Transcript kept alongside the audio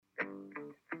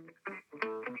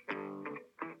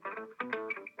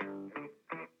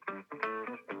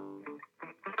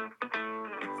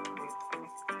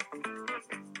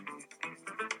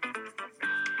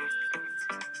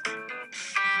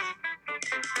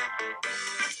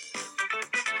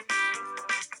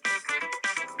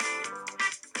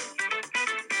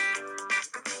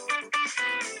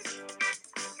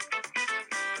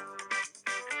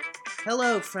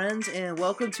Hello, friends, and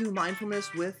welcome to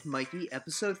Mindfulness with Mikey,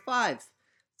 episode 5.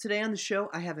 Today on the show,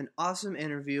 I have an awesome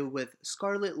interview with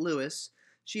Scarlett Lewis.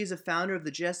 She is a founder of the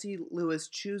Jessie Lewis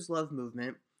Choose Love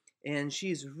movement, and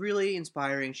she is really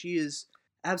inspiring. She is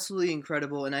absolutely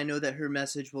incredible, and I know that her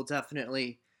message will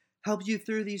definitely help you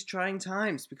through these trying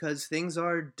times because things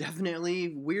are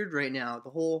definitely weird right now.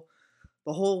 The whole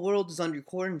world is under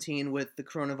quarantine with the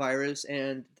coronavirus,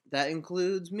 and that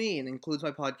includes me and includes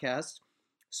my podcast.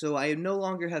 So I no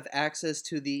longer have access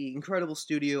to the incredible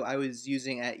studio I was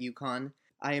using at UConn.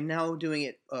 I am now doing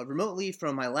it remotely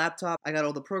from my laptop. I got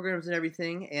all the programs and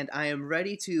everything, and I am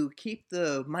ready to keep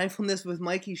the Mindfulness with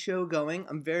Mikey show going.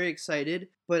 I'm very excited,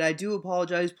 but I do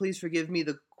apologize. Please forgive me.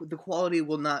 The quality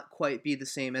will not quite be the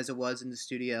same as it was in the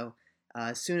studio.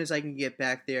 As soon as I can get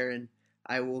back there, and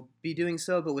I will be doing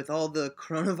so, but with all the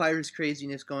coronavirus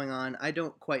craziness going on, I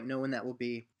don't quite know when that will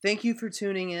be. Thank you for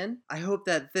tuning in. I hope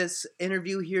that this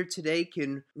interview here today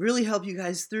can really help you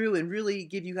guys through and really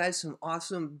give you guys some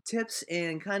awesome tips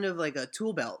and kind of like a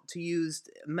tool belt to use,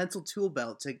 a mental tool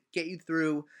belt to get you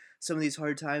through some of these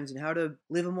hard times and how to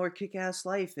live a more kick-ass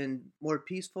life and more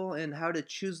peaceful and how to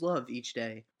choose love each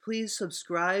day. Please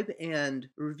subscribe and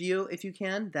review if you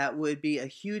can. That would be a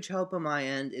huge help on my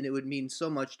end and it would mean so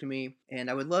much to me.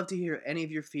 And I would love to hear any of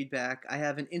your feedback. I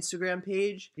have an Instagram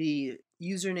page. The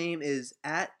username is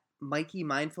at Mikey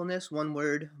Mindfulness, one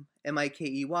word,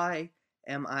 MikeyMindfulness.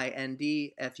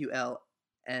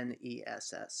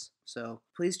 So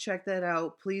please check that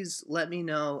out. Please let me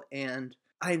know, and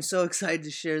I am so excited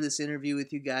to share this interview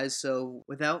with you guys. So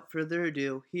without further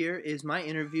ado, here is my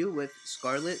interview with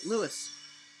Scarlett Lewis.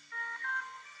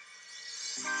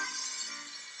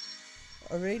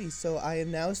 Alrighty, so I am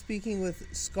now speaking with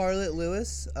Scarlett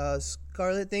Lewis.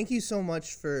 Scarlett, thank you so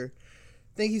much for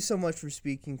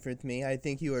speaking with me. I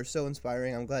think you are so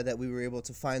inspiring. I'm glad that we were able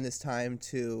to find this time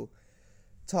to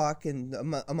talk and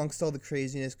amongst all the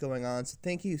craziness going on. So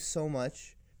thank you so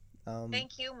much.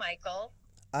 Thank you, Michael.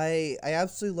 I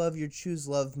absolutely love your Choose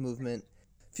Love movement.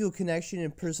 Feel connection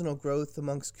and personal growth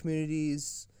amongst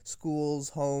communities, schools,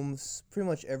 homes, pretty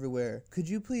much everywhere. Could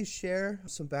you please share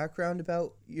some background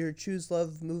about your Choose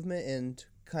Love movement and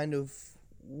kind of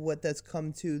what that's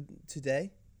come to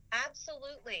today?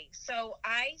 Absolutely. So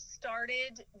I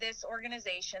started this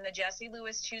organization, the Jessie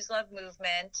Lewis Choose Love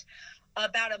movement,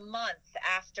 about a month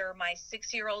after my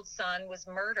 6-year-old son was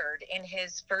murdered in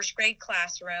his first grade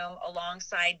classroom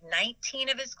alongside 19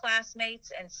 of his classmates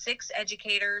and 6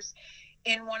 educators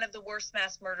in one of the worst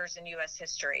mass murders in U.S.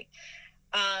 history.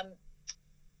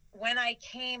 When I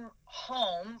came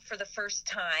home for the first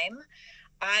time,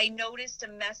 I noticed a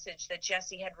message that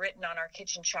Jesse had written on our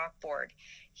kitchen chalkboard.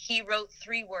 He wrote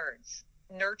 3 words: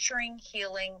 nurturing,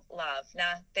 healing, love.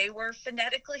 Now, they were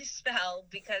phonetically spelled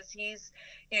because he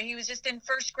was just in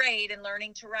first grade and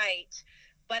learning to write.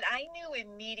 But I knew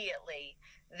immediately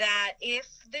that if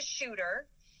the shooter,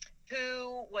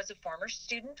 who was a former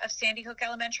student of Sandy Hook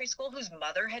Elementary School, whose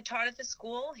mother had taught at the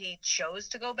school, he chose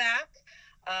to go back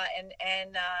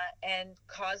and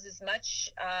cause as much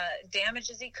damage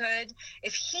as he could.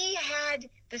 If he had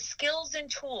the skills and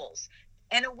tools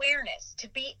and awareness to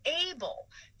be able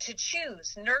to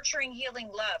choose nurturing,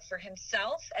 healing love for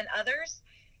himself and others,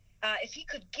 if he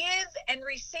could give and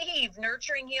receive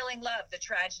nurturing, healing love, the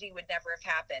tragedy would never have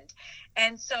happened.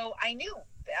 And so I knew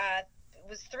it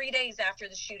was 3 days after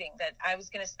the shooting that I was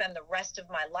going to spend the rest of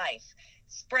my life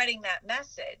spreading that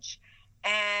message.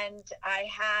 And I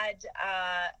had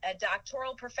a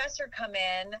doctoral professor come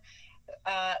in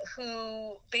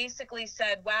who basically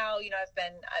said, wow, I've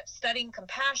been studying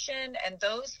compassion, and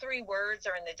those 3 words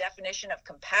are in the definition of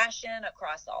compassion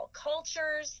across all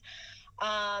cultures.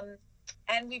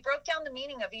 And we broke down the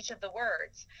meaning of each of the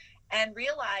words and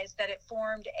realized that it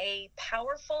formed a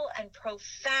powerful and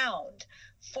profound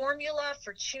formula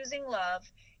for choosing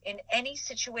love in any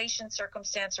situation,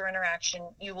 circumstance, or interaction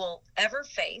you will ever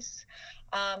face.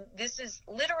 This is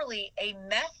literally a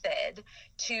method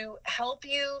to help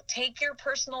you take your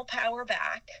personal power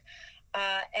back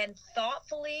and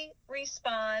thoughtfully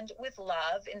respond with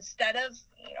love instead of,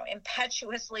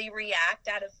 impetuously react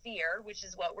out of fear, which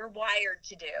is what we're wired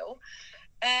to do.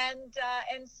 And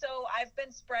so I've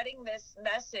been spreading this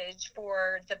message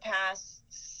for the past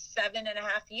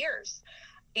 7.5 years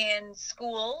in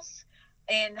schools,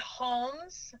 in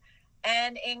homes,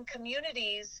 and in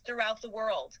communities throughout the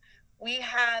world. We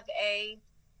have a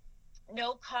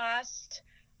no-cost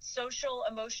social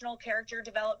emotional character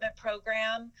development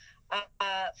program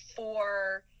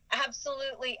for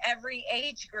absolutely every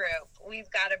age group. We've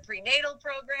got a prenatal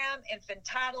program, infant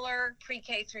toddler,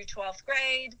 pre-K through 12th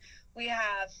grade. We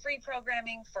have free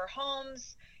programming for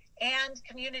homes and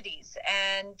communities.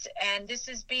 And this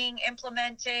is being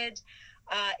implemented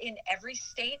in every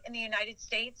state in the United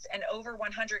States and over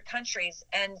 100 countries.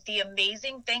 And the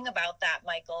amazing thing about that,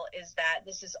 Michael, is that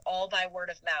this is all by word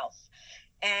of mouth.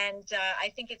 And I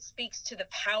think it speaks to the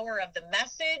power of the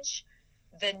message,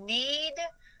 the need,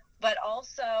 but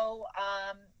also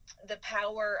the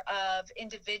power of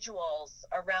individuals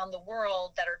around the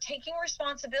world that are taking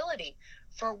responsibility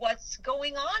for what's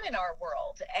going on in our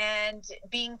world and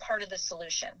being part of the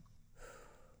solution.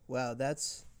 Wow,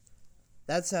 that's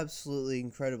absolutely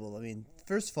incredible. I mean,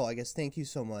 first of all, I guess thank you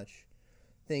so much.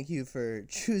 Thank you for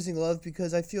choosing love,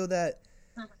 because I feel that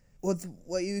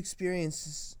what you experience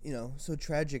is, so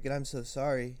tragic, and I'm so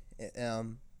sorry.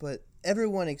 But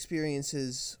everyone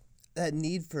experiences that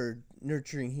need for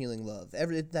nurturing, healing love.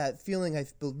 That feeling I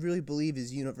really believe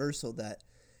is universal.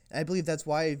 I believe that's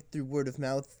why through word of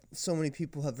mouth so many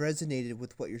people have resonated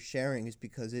with what you're sharing, is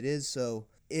because it is so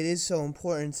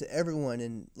important to everyone.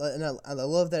 And I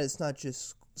love that it's not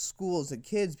just schools and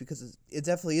kids, because it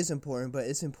definitely is important, but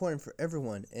it's important for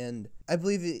everyone. And I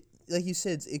believe it, like you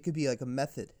said, it could be like a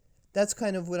method. That's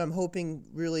kind of what I'm hoping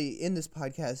really in this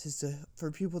podcast, is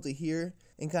for people to hear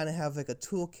and kind of have like a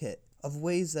toolkit of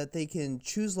ways that they can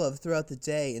choose love throughout the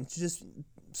day, and to just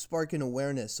spark an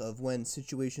awareness of when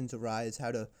situations arise,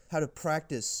 how to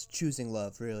practice choosing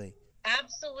love, really.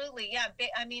 Absolutely. Yeah.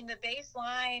 I mean, the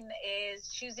baseline is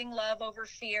choosing love over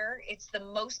fear. It's the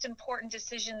most important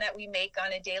decision that we make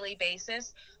on a daily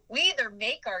basis. We either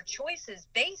make our choices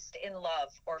based in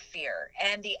love or fear,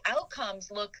 and the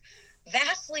outcomes look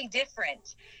vastly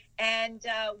different. And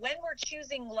when we're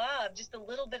choosing love, just a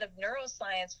little bit of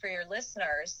neuroscience for your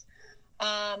listeners.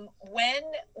 When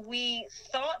we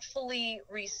thoughtfully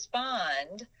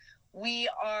respond, we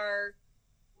are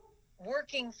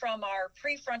working from our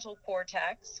prefrontal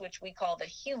cortex, which we call the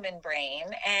human brain,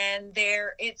 and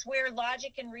it's where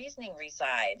logic and reasoning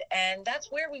reside. And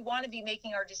that's where we want to be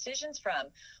making our decisions from.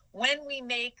 When we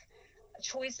make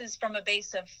choices from a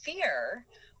base of fear,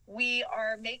 we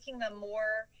are making them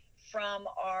more from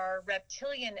our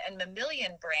reptilian and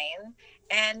mammalian brain,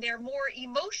 and they're more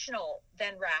emotional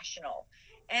than rational.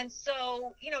 And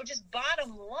so, just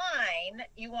bottom line,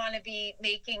 you want to be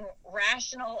making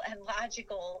rational and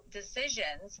logical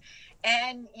decisions.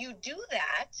 And you do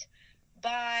that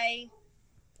by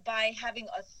having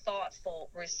a thoughtful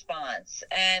response.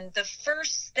 And the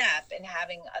first step in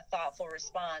having a thoughtful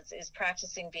response is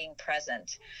practicing being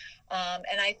present.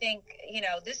 And I think,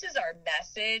 this is our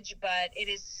message, but it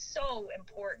is so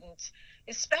important,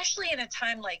 especially in a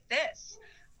time like this.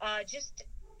 Just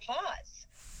pause.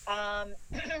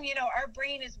 Our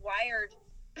brain is wired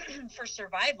for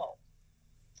survival,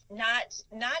 not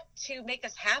to make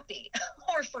us happy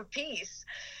or for peace.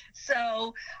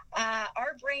 So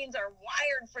our brains are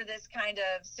wired for this kind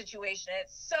of situation.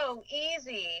 It's so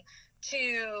easy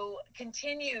to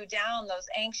continue down those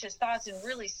anxious thoughts and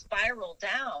really spiral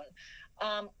down.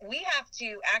 We have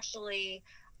to actually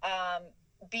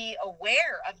be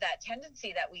aware of that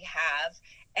tendency that we have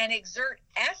and exert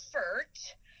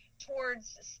effort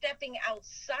towards stepping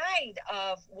outside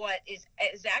of what is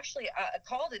actually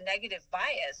called a negative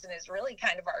bias, and is really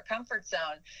kind of our comfort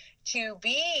zone, to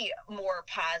be more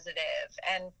positive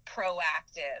and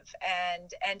proactive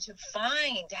and to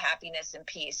find happiness and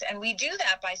peace. And we do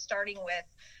that by starting with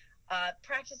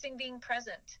practicing being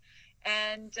present,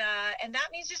 and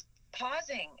that means just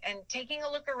pausing and taking a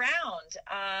look around,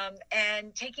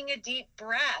 and taking a deep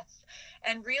breath,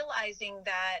 and realizing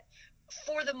that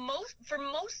for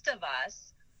most of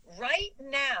us right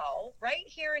now, right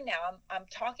here and now, I'm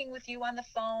talking with you on the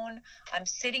phone. I'm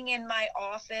sitting in my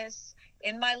office,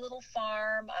 in my little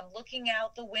farm. I'm looking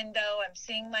out the window. I'm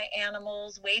seeing my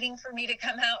animals waiting for me to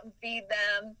come out and feed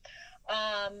them.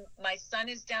 My son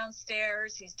is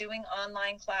downstairs. He's doing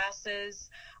online classes.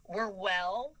 We're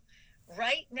well.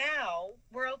 Right now,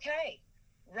 we're okay.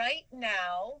 Right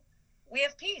now, we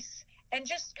have peace. And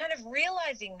just kind of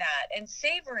realizing that and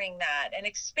savoring that and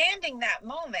expanding that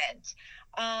moment.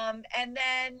 And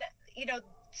then,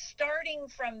 starting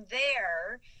from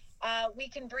there, we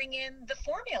can bring in the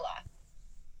formula.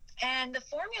 And the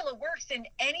formula works in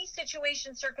any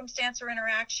situation, circumstance, or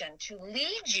interaction to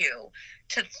lead you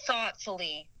to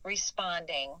thoughtfully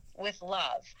responding with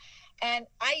love. And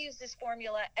I use this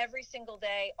formula every single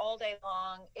day, all day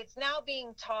long. It's now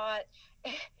being taught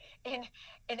in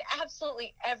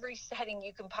absolutely every setting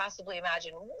you can possibly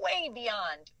imagine, way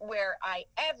beyond where I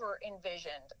ever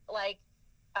envisioned. Like,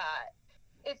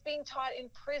 it's being taught in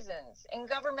prisons, in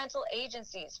governmental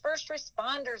agencies. First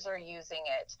responders are using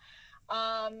it.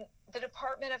 The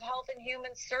Department of Health and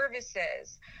Human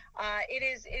Services. It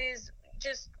is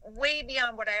just way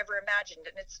beyond what I ever imagined.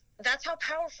 And that's how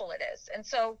powerful it is. And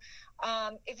so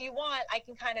if you want, I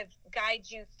can kind of guide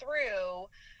you through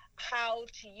how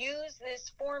to use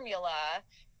this formula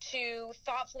to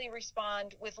thoughtfully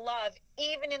respond with love,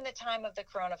 even in the time of the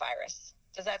coronavirus.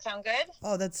 Does that sound good?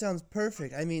 Oh, that sounds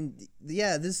perfect. I mean,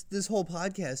 yeah, this whole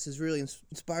podcast is really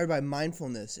inspired by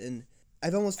mindfulness, and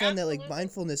I've almost found that like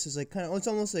mindfulness is like kind of, it's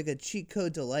almost like a cheat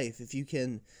code to life. If you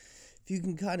can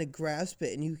kind of grasp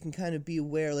it and you can kind of be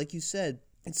aware, like you said,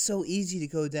 it's so easy to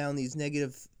go down these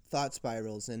negative thought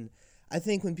spirals. And I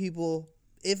think when people,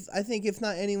 if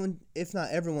not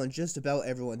everyone, just about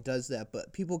everyone does that,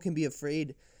 but people can be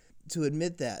afraid to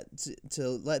admit that, to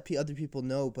let other people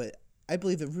know. But I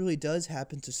believe it really does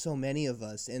happen to so many of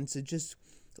us, and to just,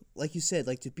 like you said,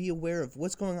 like to be aware of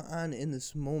what's going on in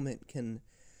this moment can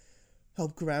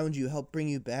help ground you, help bring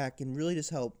you back, and really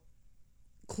just help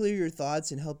clear your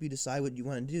thoughts and help you decide what you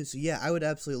want to do. So yeah, I would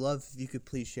absolutely love if you could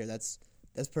please share. That's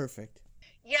perfect.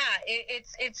 Yeah,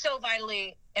 it's so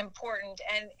vitally important,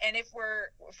 and if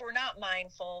we're not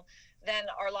mindful, then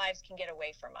our lives can get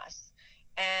away from us.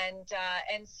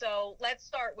 And so let's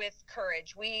start with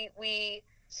courage. We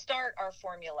start our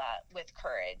formula with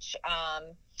courage.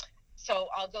 So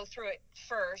I'll go through it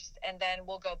first, and then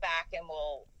we'll go back and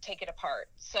we'll take it apart.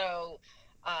 So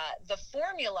the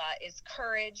formula is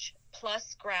courage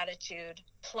plus gratitude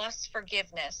plus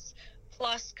forgiveness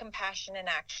plus compassion in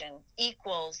action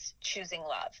equals choosing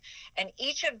love. And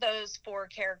each of those 4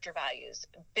 character values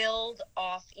build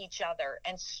off each other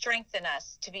and strengthen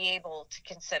us to be able to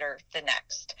consider the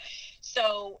next.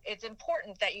 So it's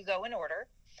important that you go in order.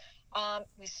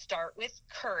 We start with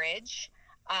courage.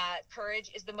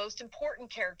 Courage is the most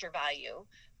important character value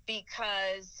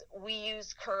because we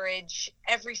use courage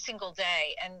every single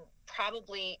day and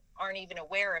probably aren't even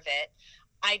aware of it.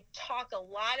 I talk a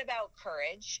lot about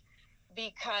courage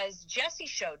because Jesse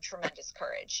showed tremendous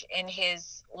courage in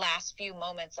his last few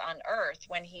moments on Earth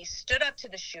when he stood up to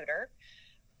the shooter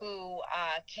who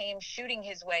came shooting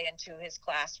his way into his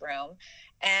classroom,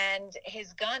 and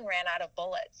his gun ran out of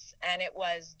bullets. And it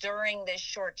was during this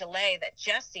short delay that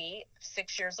Jesse,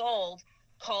 6 years old,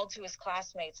 called to his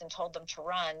classmates and told them to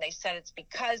run. They said it's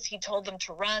because he told them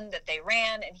to run that they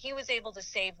ran, and he was able to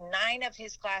save 9 of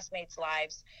his classmates'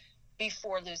 lives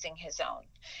before losing his own.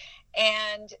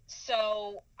 And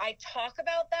so I talk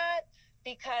about that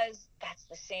because that's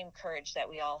the same courage that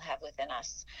we all have within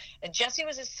us. And Jesse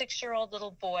was a 6-year-old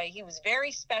little boy. He was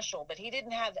very special, but he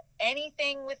didn't have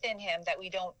anything within him that we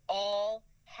don't all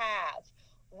have.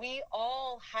 We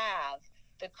all have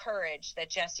the courage that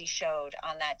Jesse showed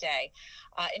on that day.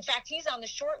 In fact, he's on the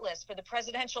short list for the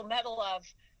Presidential Medal of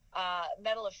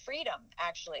Freedom,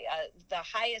 actually, the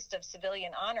highest of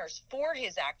civilian honors for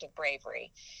his act of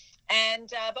bravery.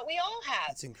 And but we all have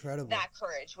That's incredible. That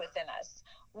courage within us.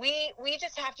 We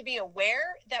just have to be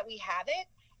aware that we have it,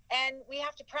 and we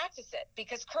have to practice it,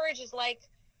 because courage is like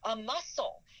a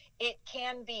muscle. It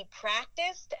can be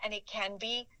practiced and it can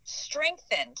be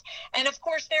strengthened. And of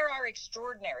course, there are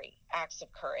extraordinary acts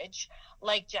of courage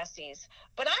like Jesse's,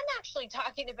 but I'm actually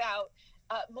talking about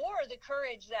more the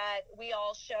courage that we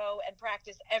all show and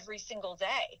practice every single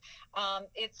day.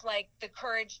 It's like the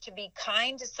courage to be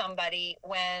kind to somebody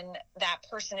when that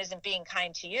person isn't being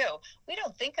kind to you. We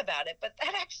don't think about it, but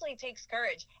that actually takes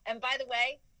courage. And by the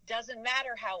way, doesn't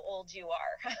matter how old you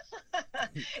are.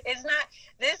 It's not,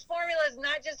 this formula is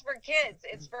not just for kids.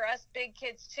 It's for us big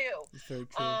kids too. It's very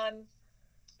true.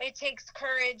 It takes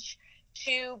courage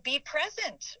to be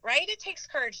present, right? It takes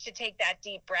courage to take that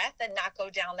deep breath and not go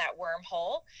down that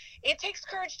wormhole. It takes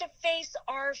courage to face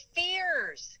our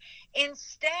fears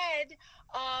instead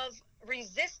of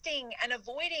resisting and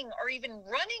avoiding or even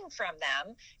running from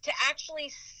them, to actually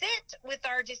sit with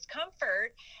our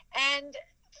discomfort and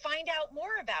find out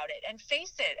more about it and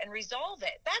face it and resolve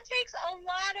it. That takes a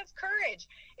lot of courage.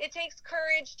 It takes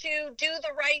courage to do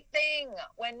the right thing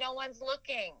when no one's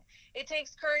looking. It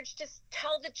takes courage to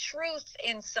tell the truth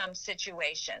in some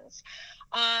situations.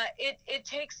 It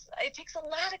takes a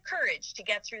lot of courage to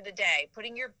get through the day,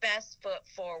 putting your best foot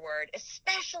forward,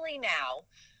 especially now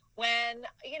when,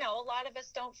 a lot of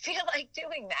us don't feel like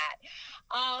doing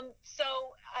that. So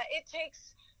it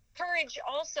takes courage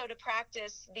also to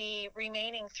practice the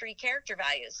remaining 3 character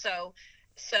values.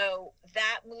 So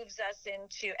that moves us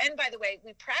into, and by the way,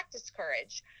 we practice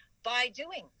courage by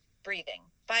doing breathing,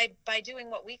 by doing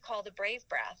what we call the brave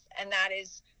breath. And that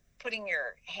is putting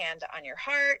your hand on your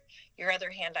heart, your other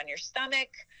hand on your stomach.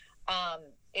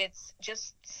 It's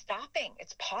just stopping,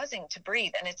 it's pausing to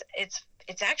breathe. And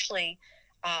it's actually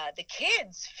the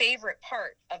kids' favorite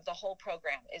part of the whole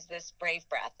program is this brave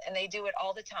breath. And they do it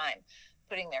all the time,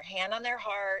 putting their hand on their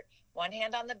heart, one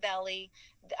hand on the belly.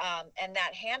 And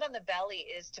that hand on the belly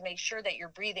is to make sure that you're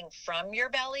breathing from your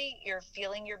belly. You're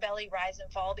feeling your belly rise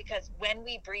and fall, because when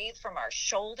we breathe from our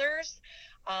shoulders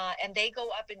and they go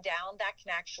up and down, that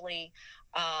can actually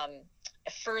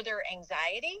further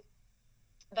anxiety.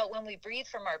 But when we breathe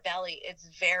from our belly, it's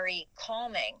very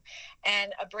calming.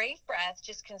 And a brave breath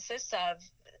just consists of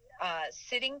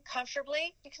sitting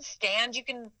comfortably. You can stand, you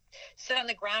can sit on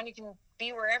the ground, you can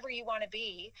be wherever you want to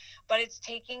be, but it's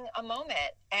taking a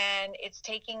moment and it's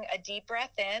taking a deep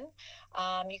breath in.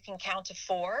 You can count to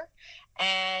 4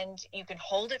 and you can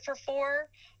hold it for 4.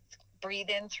 Breathe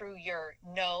in through your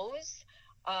nose.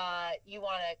 You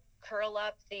want to curl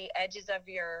up the edges of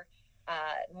your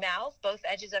mouth, both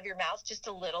edges of your mouth, just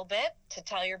a little bit, to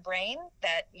tell your brain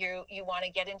that you want to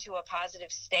get into a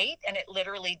positive state, and it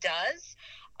literally does.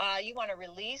 You want to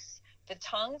release the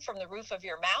tongue from the roof of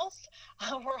your mouth.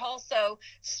 We're also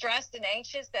stressed and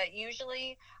anxious that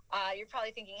usually you're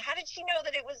probably thinking, how did she know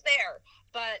that it was there?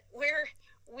 But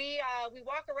we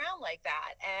walk around like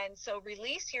that. And so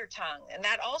release your tongue. And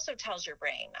that also tells your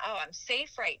brain, oh, I'm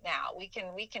safe right now. We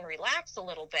can relax a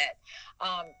little bit.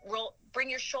 Bring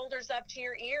your shoulders up to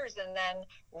your ears and then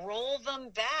roll them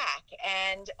back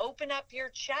and open up your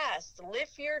chest,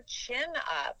 lift your chin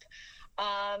up.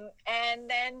 And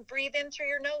then breathe in through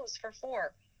your nose for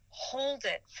 4. Hold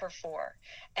it for 4.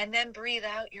 And then breathe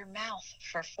out your mouth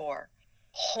for 4.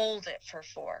 Hold it for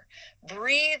 4.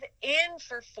 Breathe in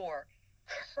for 4.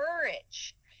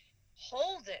 Courage.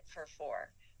 Hold it for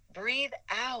 4. Breathe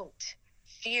out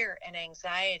fear and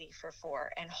anxiety for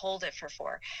 4 and hold it for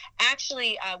 4.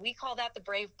 Actually, we call that the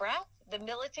brave breath. The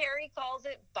military calls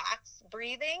it box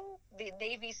breathing, the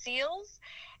Navy SEALs.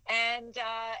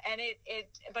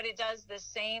 But it does the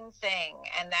same thing,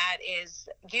 and that is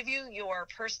give you your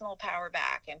personal power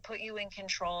back and put you in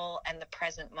control and the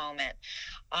present moment.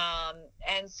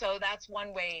 And so that's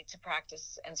one way to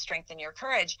practice and strengthen your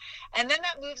courage. And then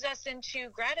that moves us into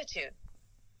gratitude.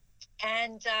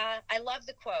 And I love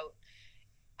the quote.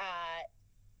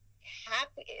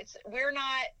 We're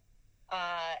not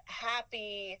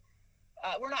happy.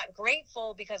 We're not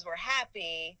grateful because we're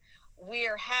happy.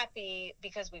 We're happy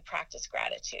because we practice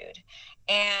gratitude.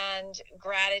 And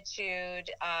gratitude,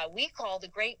 we call the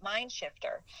great mind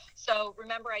shifter. So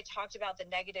remember, I talked about the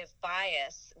negative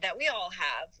bias that we all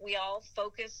have. We all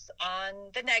focus on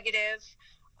the negative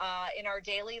in our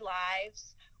daily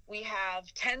lives. We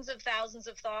have tens of thousands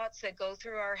of thoughts that go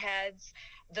through our heads,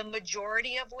 the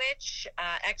majority of which,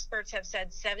 experts have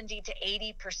said 70 to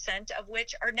 80% of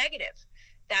which are negative.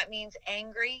 That means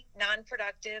angry,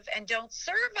 non-productive, and don't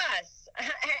serve us.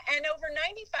 And over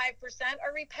 95%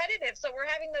 are repetitive. So we're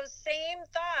having those same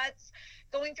thoughts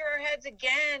going through our heads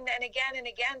again and again and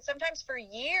again, sometimes for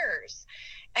years.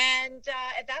 And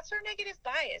that's our negative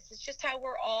bias. It's just how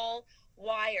we're all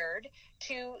wired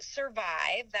to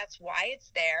survive. That's why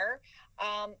it's there.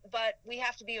 But we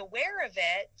have to be aware of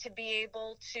it to be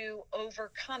able to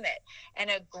overcome it.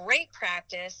 And a great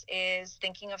practice is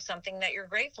thinking of something that you're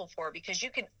grateful for, because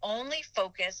you can only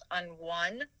focus on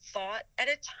one thought at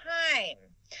a time.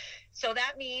 So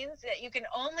that means that you can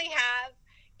only have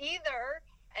either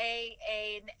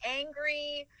an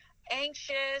angry,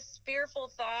 anxious, fearful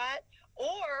thought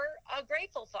or a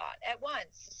grateful thought at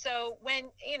once. So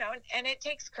when, and it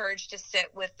takes courage to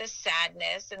sit with the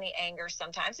sadness and the anger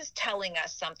sometimes. It's telling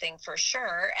us something for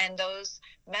sure. And those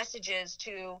messages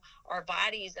to our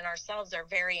bodies and ourselves are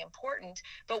very important.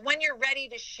 But when you're ready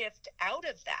to shift out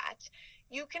of that,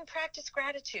 you can practice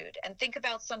gratitude and think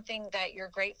about something that you're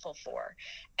grateful for.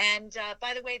 And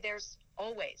by the way, there's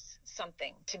always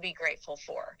something to be grateful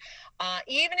for.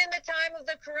 Even in the time of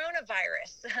the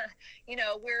coronavirus,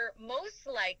 we're most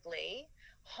likely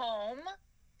home,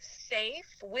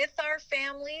 safe with our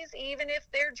families. Even if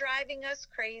they're driving us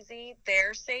crazy,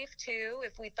 they're safe too.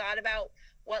 If we thought about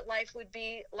what life would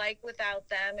be like without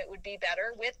them, it would be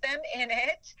better with them in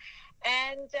it.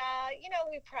 And,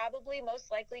 we probably most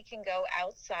likely can go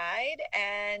outside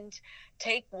and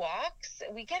take walks.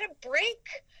 We get a break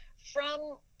from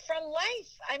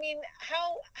life. I mean,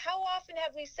 how often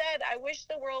have we said, I wish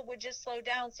the world would just slow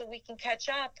down so we can catch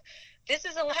up? This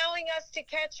is allowing us to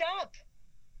catch up.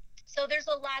 So there's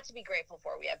a lot to be grateful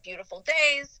for. We have beautiful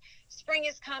days. Spring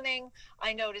is coming.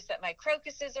 I notice that my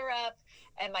crocuses are up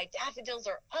and my daffodils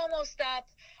are almost up.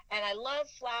 And I love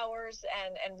flowers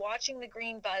and watching the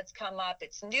green buds come up.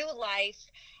 It's new life.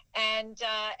 And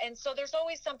so there's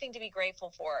always something to be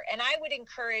grateful for. And I would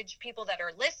encourage people that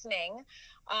are listening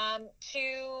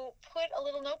to put a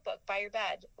little notebook by your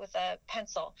bed with a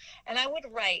pencil. And I would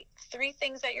write 3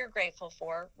 things that you're grateful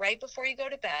for right before you go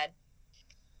to bed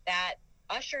that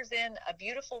ushers in a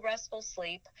beautiful, restful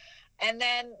sleep. And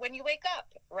then when you wake up,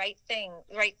 write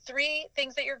 3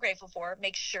 things that you're grateful for.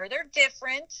 Make sure they're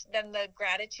different than the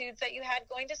gratitudes that you had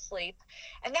going to sleep.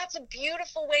 And that's a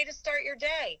beautiful way to start your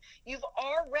day. You've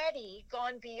already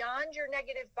gone beyond your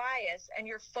negative bias and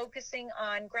you're focusing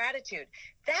on gratitude.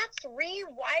 That's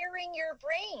rewiring your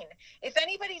brain. If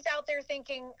anybody's out there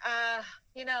thinking,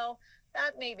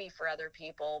 that may be for other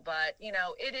people, but,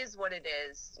 it is what it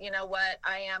is. You know what?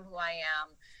 I am who I am.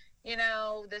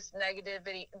 This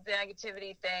negativity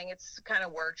thing, it's kind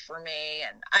of worked for me.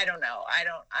 And I don't know. I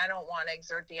don't want to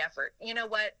exert the effort. You know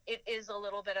what? It is a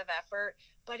little bit of effort,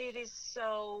 but it is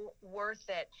so worth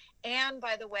it. And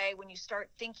by the way, when you start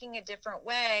thinking a different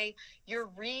way, you're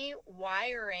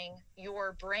rewiring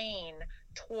your brain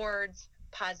towards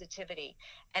positivity.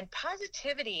 And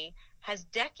positivity has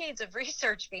decades of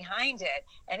research behind it.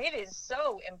 And it is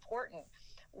so important.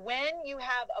 When you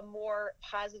have a more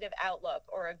positive outlook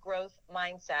or a growth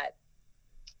mindset,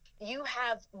 you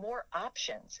have more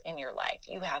options in your life.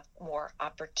 You have more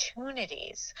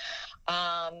opportunities.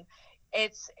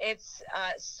 It's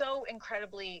so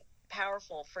incredibly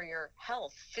powerful for your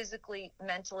health, physically,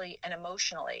 mentally, and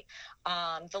emotionally.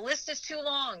 The list is too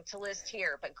long to list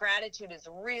here, but gratitude is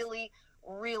really,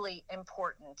 really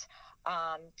important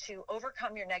to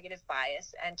overcome your negative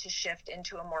bias and to shift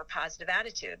into a more positive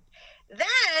attitude.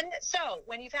 So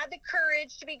when you've had the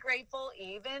courage to be grateful,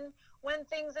 even when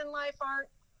things in life aren't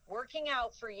working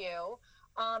out for you,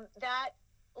 that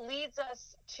leads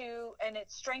us to, and it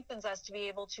strengthens us to be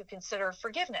able to consider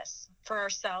forgiveness for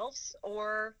ourselves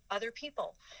or other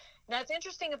people. Now, it's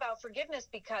interesting about forgiveness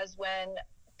because when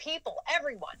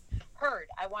everyone heard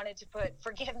I wanted to put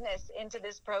forgiveness into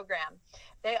this program,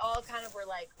 they all kind of were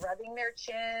like rubbing their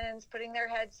chins, putting their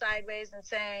heads sideways and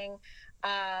saying,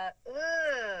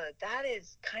 that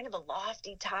is kind of a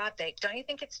lofty topic. Don't you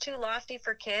think it's too lofty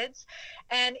for kids?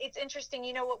 And it's interesting,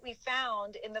 what we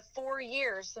found in the 4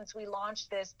 years since we launched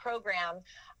this program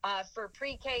for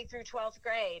pre-K through 12th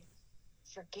grade,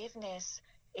 forgiveness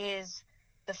is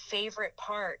the favorite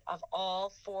part of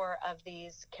all 4 of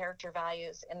these character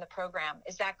values in the program.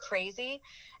 Is that crazy?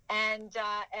 And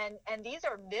these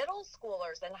are middle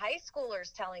schoolers and high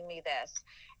schoolers telling me this.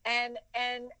 And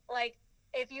like,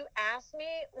 if you ask me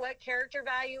what character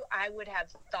value I would have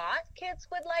thought kids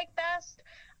would like best,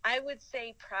 I would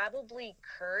say probably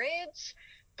courage,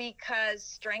 because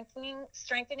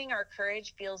strengthening our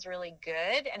courage feels really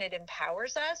good and it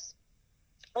empowers us.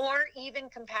 Or even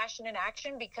compassion in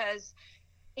action, because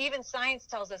even science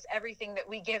tells us everything that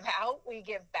we give out, we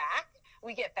get back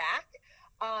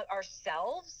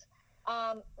ourselves.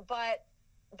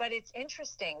 But it's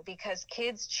interesting because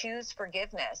kids choose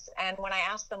forgiveness. And when I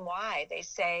ask them why, they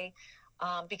say,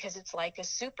 because it's like a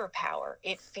superpower.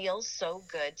 It feels so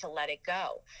good to let it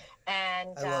go.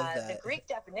 And the Greek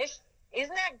definition,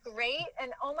 isn't that great?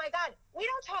 And oh my God, we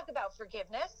don't talk about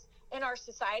forgiveness in our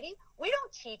society. We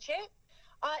don't teach it.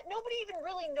 Nobody even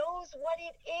really knows what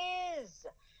it is.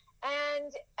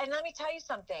 And let me tell you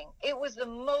something. It was the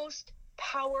most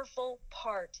powerful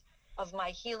part of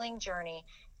my healing journey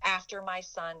after my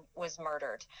son was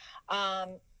murdered.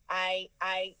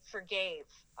 I forgave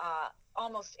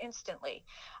almost instantly.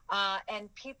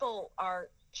 And people are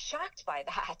shocked by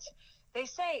that. They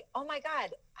say, oh my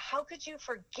God, how could you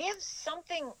forgive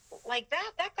something like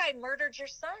that? That guy murdered your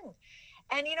son.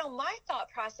 And, my thought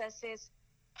process is,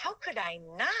 how could I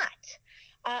not?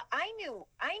 I knew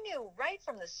right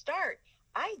from the start,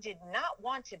 I did not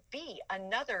want to be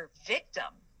another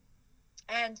victim.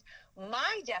 And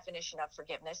my definition of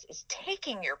forgiveness is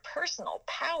taking your personal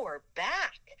power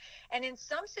back. And in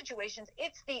some situations,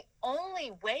 it's the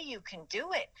only way you can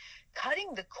do it.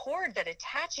 Cutting the cord that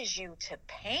attaches you to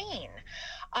pain.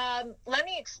 Let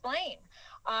me explain.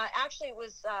 Actually, it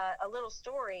was a little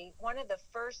story. One of the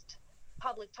first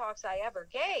public talks I ever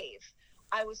gave,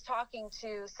 I was talking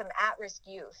to some at-risk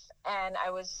youth, and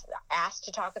I was asked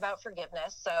to talk about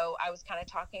forgiveness. So I was kind of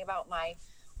talking about my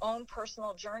own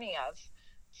personal journey of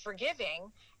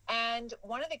forgiving. And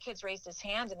one of the kids raised his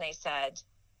hand and they said,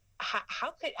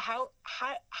 how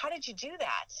did you do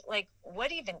that? Like,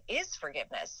 what even is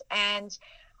forgiveness? And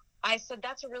I said,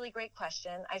 that's a really great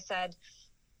question. I said,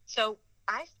 so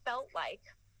I felt like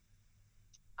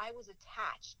I was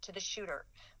attached to the shooter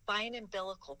by an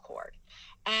umbilical cord.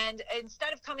 And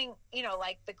instead of coming,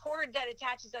 like the cord that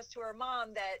attaches us to our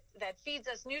mom that feeds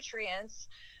us nutrients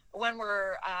when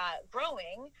we're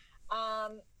growing,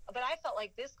 but I felt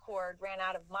like this cord ran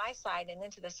out of my side and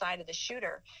into the side of the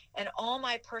shooter, and all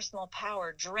my personal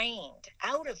power drained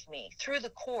out of me through the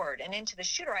cord and into the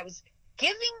shooter. I was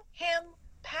giving him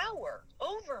power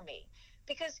over me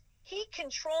because he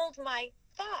controlled my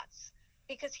thoughts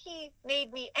because he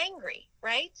made me angry,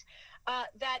 right?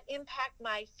 That impact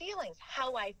my feelings,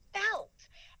 how I felt.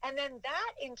 And then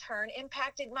that in turn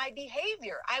impacted my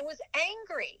behavior. I was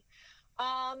angry.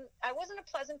 I wasn't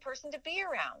a pleasant person to be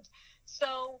around.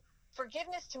 So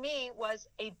forgiveness to me was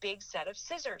a big set of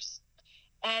scissors.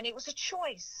 And it was a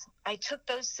choice. I took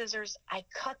those scissors, I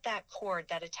cut that cord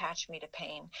that attached me to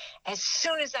pain. As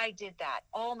soon as I did that,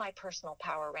 all my personal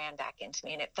power ran back into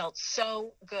me, and it felt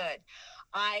so good.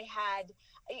 I had,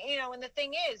 and the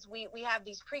thing is, we have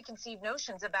these preconceived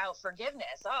notions about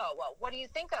forgiveness. Oh, well, what do you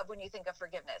think of when you think of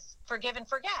forgiveness? Forgive and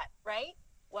forget, right?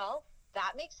 Well,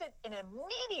 that makes it an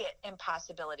immediate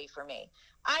impossibility for me.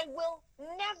 I will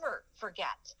never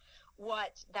forget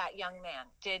what that young man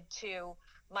did to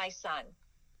my son.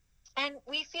 And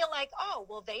we feel like, oh,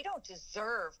 well, they don't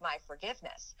deserve my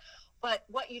forgiveness. But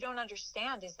what you don't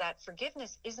understand is that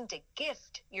forgiveness isn't a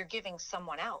gift you're giving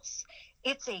someone else.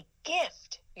 It's a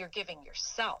gift you're giving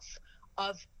yourself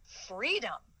of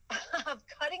freedom, of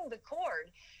cutting the cord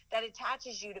that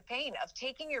attaches you to pain, of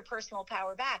taking your personal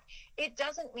power back. It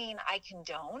doesn't mean I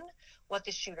condone what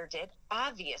the shooter did.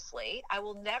 Obviously, I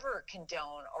will never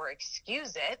condone or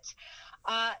excuse it.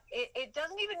 It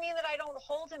doesn't even mean that I don't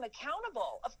hold him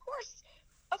accountable. Of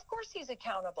course he's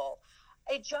accountable.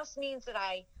 It just means that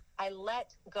I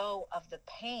let go of the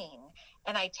pain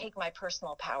and I take my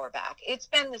personal power back. It's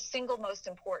been the single most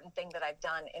important thing that I've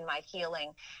done in my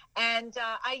healing. And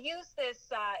I use this,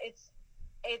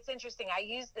 it's interesting. I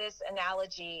used this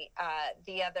analogy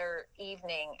the other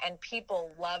evening and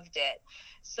people loved it.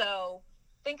 So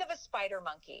think of a spider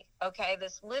monkey, okay?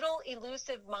 This little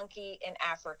elusive monkey in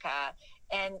Africa,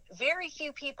 and very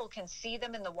few people can see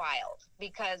them in the wild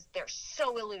because they're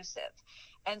so elusive.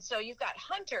 And so you've got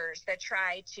hunters that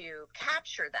try to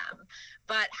capture them,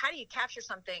 but how do you capture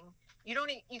something you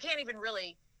can't even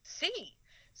really see?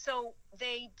 So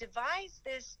they devised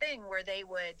this thing where they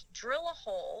would drill a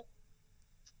hole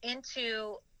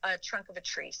into a trunk of a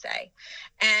tree, say,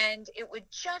 and it would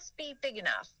just be big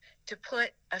enough to put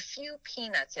a few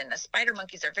peanuts in. The spider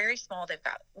monkeys are very small. They've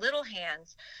got little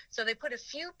hands. So they put a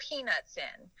few peanuts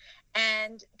in,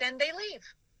 and then they leave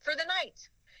for the night.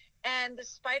 And the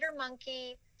spider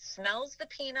monkey smells the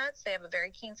peanuts. They have a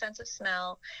very keen sense of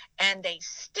smell, and they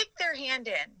stick their hand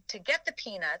in to get the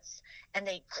peanuts, and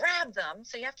they grab them.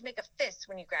 So you have to make a fist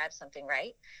when you grab something,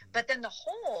 right? But then the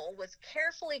hole was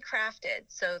carefully crafted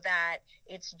so that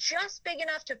it's just big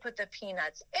enough to put the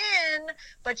peanuts in,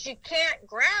 but you can't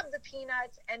grab the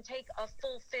peanuts and take a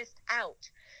full fist out.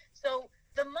 So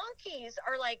the monkeys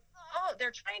are like, oh,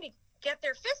 they're trying to get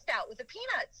their fist out with the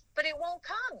peanuts, but it won't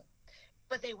come.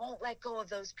 But they won't let go of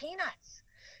those peanuts.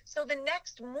 So the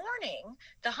next morning,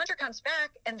 the hunter comes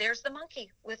back, and there's the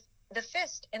monkey with the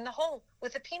fist in the hole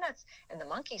with the peanuts. And the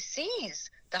monkey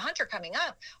sees the hunter coming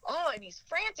up. Oh, and he's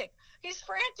frantic. He's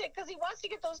frantic because he wants to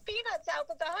get those peanuts out,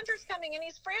 but the hunter's coming, and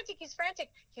he's frantic.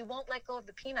 He won't let go of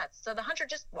the peanuts. So the hunter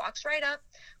just walks right up,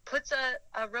 puts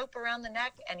a rope around the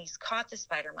neck, and he's caught the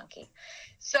spider monkey.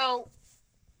 So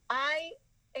I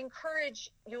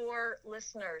encourage your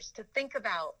listeners to think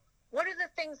about, what are the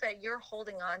things that you're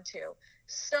holding on to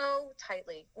so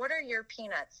tightly? What are your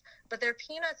peanuts? But they're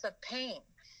peanuts of pain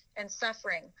and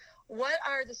suffering. What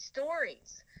are the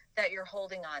stories that you're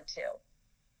holding on to?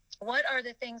 What are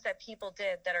the things that people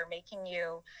did that are making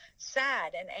you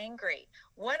sad and angry?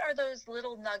 What are those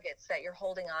little nuggets that you're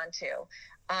holding on to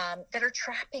that are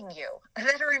trapping you,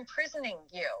 that are imprisoning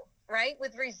you, right?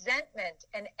 With resentment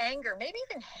and anger, maybe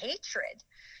even hatred.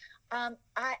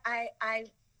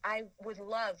 I would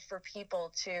love for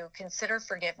people to consider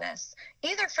forgiveness,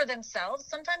 either for themselves.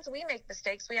 Sometimes we make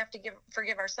mistakes. We have to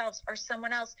forgive ourselves or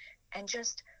someone else, and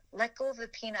just let go of the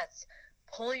peanuts.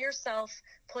 Pull your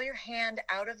hand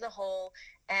out of the hole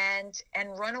and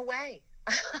run away.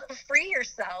 Free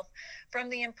yourself from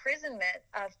the imprisonment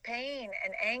of pain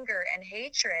and anger and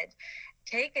hatred.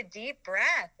 Take a deep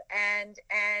breath and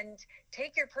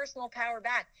take your personal power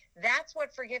back. That's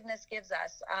what forgiveness gives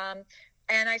us.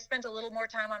 And I spent a little more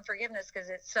time on forgiveness because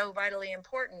it's so vitally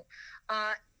important.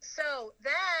 So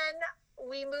then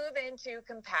we move into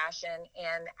compassion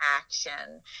in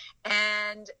action.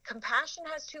 And compassion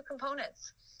has two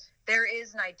components. There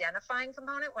is an identifying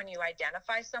component when you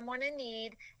identify someone in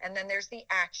need, and then there's the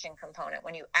action component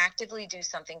when you actively do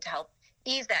something to help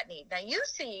ease that need. Now you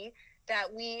see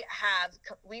that we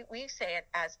say it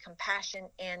as compassion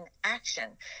in action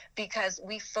because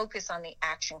we focus on the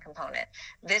action component.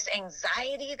 This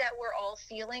anxiety that we're all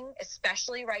feeling,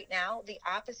 especially right now, the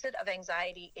opposite of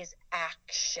anxiety is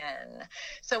action.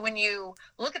 So when you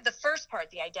look at the first part,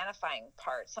 the identifying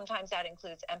part, sometimes that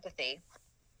includes empathy.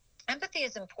 Empathy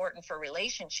is important for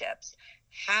relationships.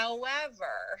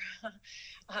 However,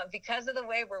 because of the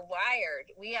way we're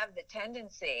wired, we have the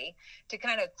tendency to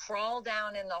kind of crawl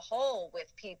down in the hole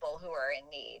with people who are in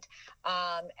need.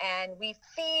 And we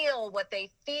feel what they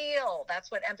feel. That's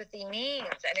what empathy means.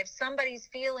 And if somebody's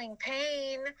feeling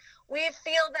pain, we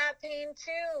feel that pain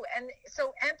too. And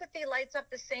so empathy lights up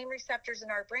the same receptors in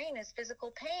our brain as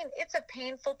physical pain. It's a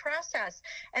painful process.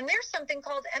 And there's something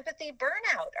called empathy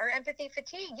burnout or empathy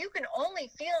fatigue. You can only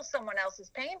feel someone else's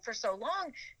pain for so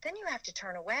long, then you have to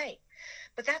turn away.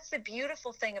 But that's the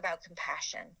beautiful thing about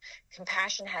compassion.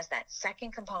 Compassion has that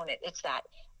second component. It's that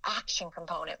action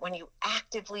component when you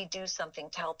actively do something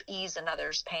to help ease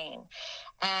another's pain.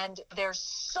 And there's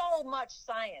so much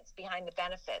science behind the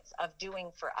benefits of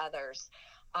doing for others.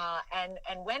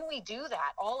 And when we do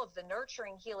that, all of the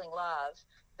nurturing, healing love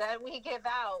that we give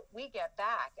out, we get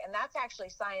back. And that's actually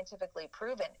scientifically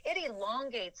proven. It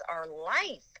elongates our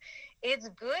life. It's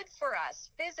good for us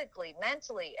physically,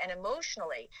 mentally, and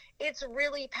emotionally. It's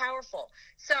really powerful.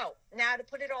 So now to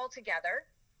put it all together,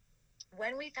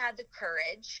 when we've had the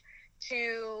courage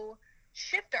to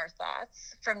shift our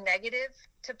thoughts from negative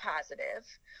to positive,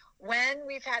 when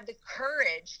we've had the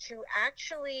courage to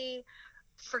actually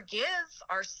forgive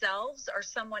ourselves or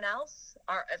someone else,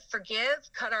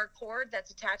 cut our cord that's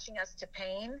attaching us to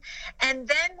pain. And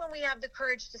then when we have the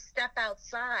courage to step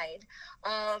outside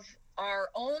of our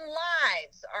own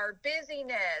lives, our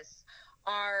busyness,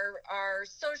 our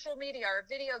social media, our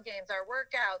video games, our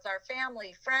workouts, our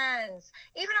family, friends,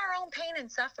 even our own pain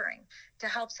and suffering to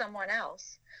help someone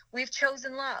else. We've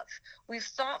chosen love. We've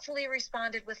thoughtfully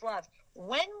responded with love.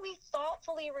 When we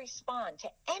thoughtfully respond to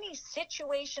any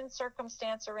situation,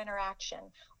 circumstance, or interaction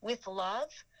with love,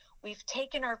 we've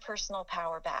taken our personal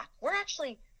power back. We're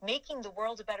actually making the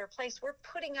world a better place. We're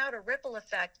putting out a ripple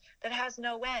effect that has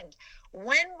no end.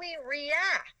 When we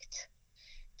react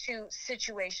to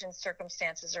situations,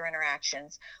 circumstances, or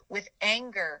interactions with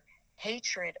anger,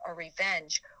 hatred, or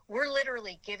revenge, we're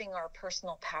literally giving our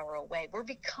personal power away. We're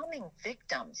becoming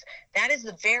victims. That is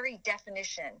the very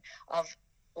definition of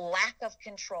lack of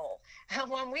control. And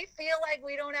when we feel like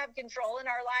we don't have control in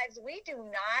our lives, we do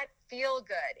not feel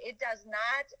good. It does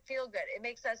not feel good. It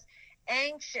makes us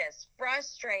anxious,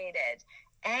 frustrated,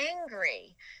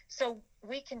 angry. So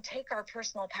we can take our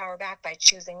personal power back by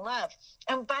choosing love.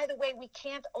 And by the way, we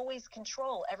can't always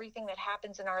control everything that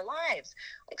happens in our lives.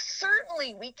 Like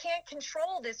certainly we can't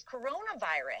control this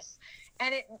coronavirus.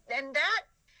 And that,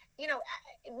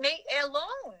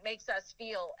 alone makes us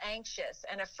feel anxious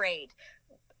and afraid.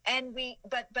 And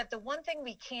but the one thing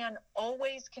we can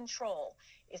always control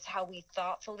is how we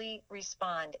thoughtfully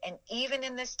respond. And even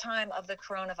in this time of the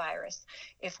coronavirus,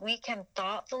 if we can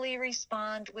thoughtfully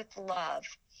respond with love,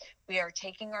 we are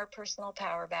taking our personal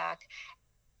power back,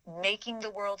 making the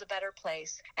world a better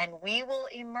place, and we will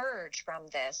emerge from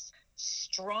this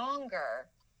stronger,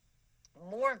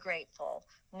 more grateful,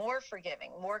 more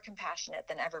forgiving, more compassionate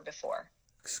than ever before.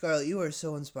 Scarlett, you are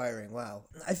so inspiring. Wow.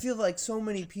 I feel like so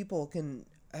many people can,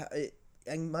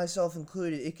 and myself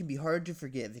included, it can be hard to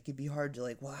forgive. It can be hard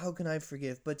to well, how can I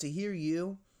forgive? But to hear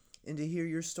you and to hear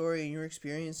your story and your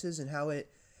experiences and how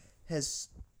it has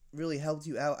really helped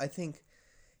you out, I think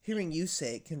hearing you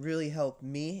say it can really help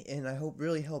me, and I hope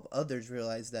really help others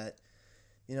realize that,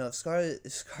 if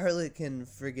Scarlett can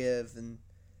forgive, and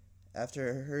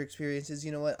after her experiences,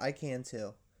 you know what, I can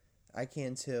too. I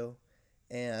can too.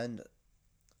 And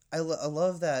I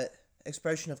love that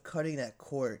expression of cutting that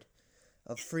cord,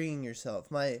 of freeing yourself.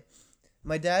 My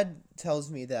dad tells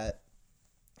me that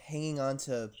hanging on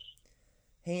to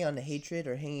hatred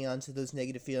or hanging on to those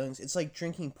negative feelings, it's like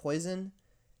drinking poison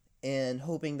and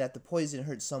hoping that the poison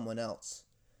hurts someone else.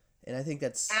 And I think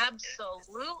that's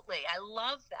absolutely, I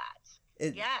love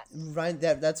that. Yes. Right,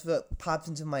 that's what popped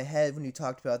into my head when you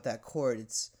talked about that cord.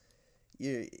 It's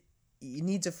you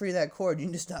need to free that cord. You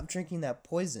need to stop drinking that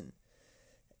poison.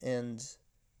 And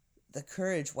the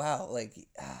courage, wow,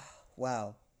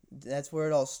 wow. That's where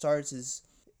it all starts, is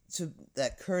to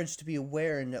that courage to be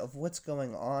aware of what's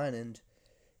going on. And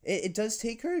it does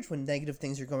take courage when negative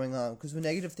things are going on, because when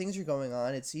negative things are going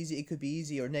on, it's easy. It could be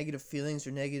easy, or negative feelings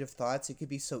or negative thoughts. It could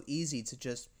be so easy to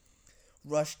just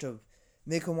rush to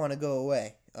make them want to go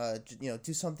away.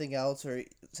 Do something else, or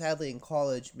sadly in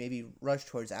college, maybe rush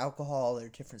towards alcohol or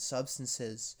different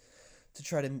substances to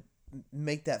try to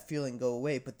make that feeling go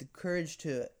away. But the courage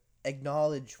to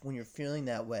acknowledge when you're feeling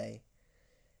that way,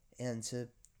 and to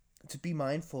be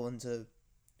mindful, and to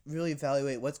really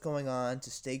evaluate what's going on,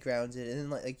 to stay grounded, and then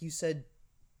like you said,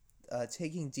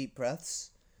 taking deep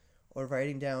breaths, or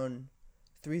writing down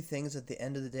 3 things at the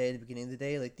end of the day, at the beginning of the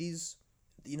day, like these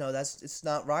it's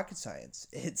not rocket science.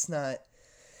 It's not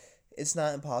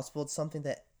impossible. It's something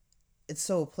that it's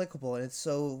so applicable, and it's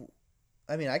so.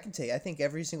 I think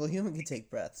every single human can take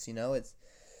breaths.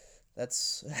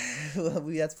 That's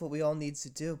that's what we all need to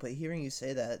do. But hearing you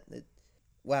say that,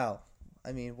 wow.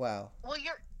 Wow. Well,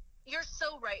 you're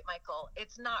so right, Michael.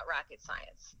 It's not rocket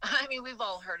science. I mean, we've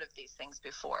all heard of these things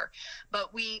before,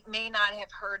 but we may not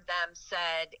have heard them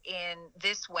said in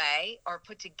this way or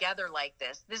put together like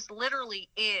this. This literally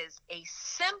is a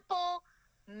simple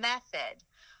method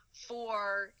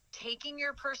for taking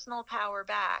your personal power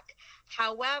back.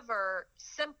 However,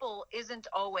 simple isn't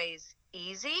always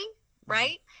easy,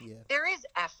 right? Yeah. There is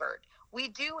effort.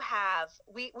 We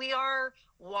are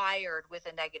wired with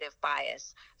a negative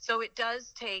bias. So it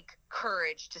does take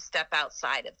courage to step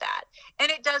outside of that. And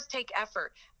it does take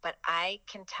effort. But I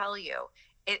can tell you,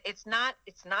 it's not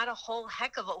a whole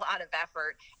heck of a lot of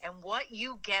effort. And what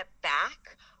you get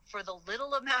back for the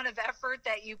little amount of effort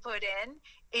that you put in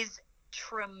is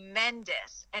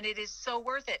tremendous. And it is so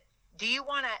worth it. Do you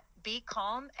want to be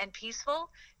calm and peaceful?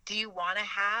 Do you want to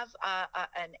have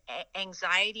an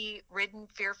anxiety-ridden,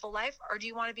 fearful life, or do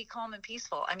you want to be calm and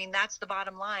peaceful? I mean, that's the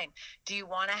bottom line. Do you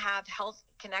want to have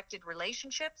health-connected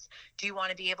relationships? Do you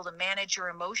want to be able to manage your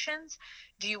emotions?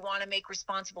 Do you want to make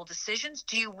responsible decisions?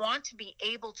 Do you want to be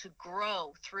able to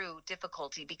grow through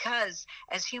difficulty? Because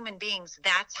as human beings,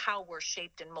 that's how we're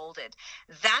shaped and molded.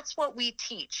 That's what we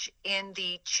teach in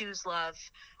the Choose Love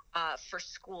for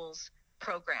Schools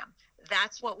program.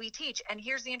 That's what we teach. And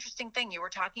here's the interesting thing. You were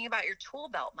talking about your tool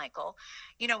belt, Michael.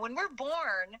 When we're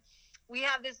born, we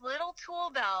have this little tool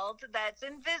belt that's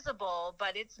invisible,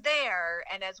 but it's there.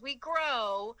 And as we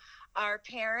grow, our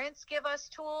parents give us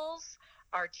tools.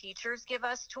 Our teachers give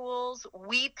us tools.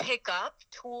 We pick up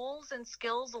tools and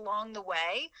skills along the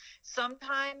way.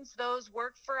 Sometimes those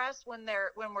work for us when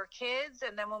we're kids,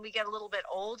 and then when we get a little bit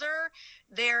older,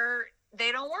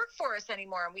 they don't work for us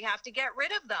anymore, and we have to get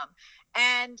rid of them.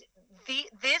 And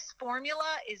this formula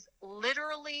is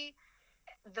literally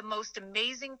the most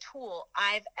amazing tool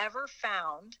I've ever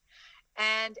found.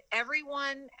 And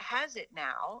everyone has it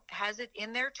now, has it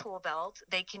in their tool belt.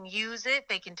 They can use it.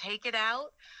 They can take it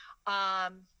out.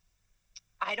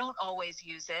 I don't always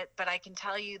use it, but I can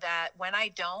tell you that when I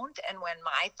don't, and when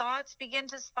my thoughts begin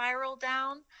to spiral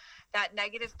down that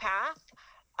negative path,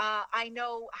 I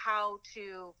know how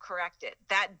to correct it.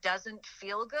 That doesn't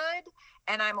feel good,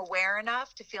 and I'm aware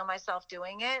enough to feel myself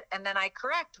doing it, and then I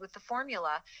correct with the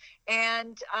formula.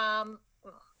 And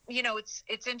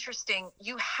it's interesting.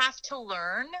 You have to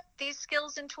learn these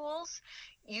skills and tools.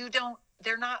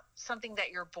 They're not something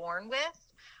that you're born with,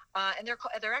 and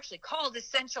they're actually called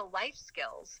essential life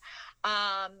skills.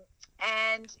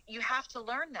 And you have to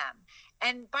learn them.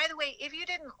 And by the way, if you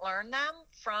didn't learn them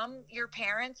from your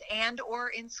parents and or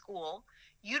in school,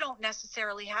 you don't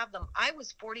necessarily have them. I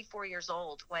was 44 years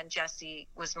old when Jesse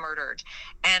was murdered,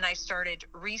 and I started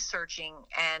researching,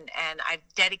 and I've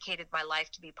dedicated my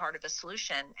life to be part of a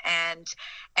solution.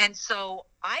 And so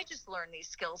I just learned these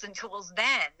skills and tools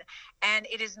then, and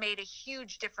it has made a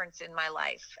huge difference in my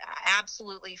life.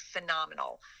 Absolutely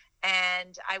phenomenal.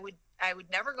 And I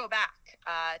would never go back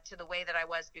to the way that I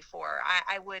was before.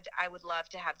 I would love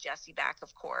to have Jesse back,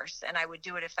 of course, and I would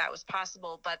do it if that was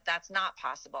possible, but that's not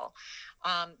possible.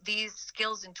 These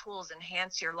skills and tools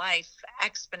enhance your life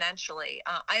exponentially.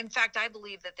 In fact, I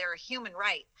believe that they're a human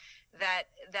right,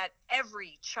 that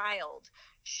every child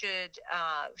should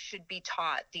be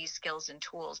taught these skills and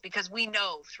tools, because we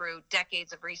know through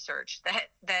decades of research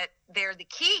that they're the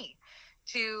key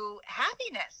to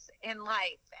happiness in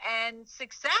life and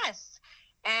success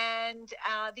and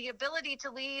the ability to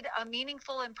lead a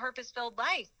meaningful and purpose-filled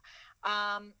life.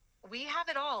 We have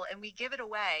it all, and we give it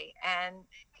away. And,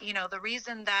 the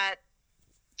reason that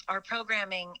our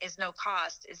programming is no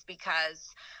cost is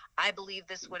because I believe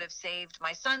this would have saved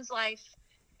my son's life.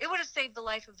 It would have saved the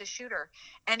life of the shooter,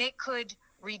 and it could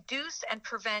reduce and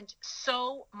prevent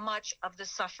so much of the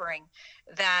suffering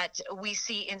that we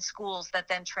see in schools that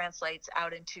then translates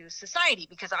out into society,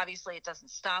 because obviously it doesn't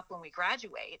stop when we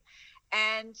graduate.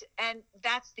 And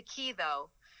that's the key, though.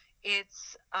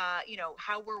 It's,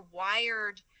 how we're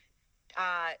wired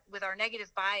with our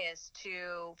negative bias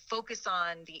to focus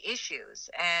on the issues.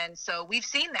 And so we've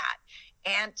seen that.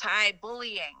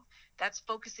 Anti-bullying, that's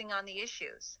focusing on the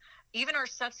issues. Even our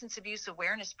substance abuse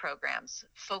awareness programs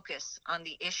focus on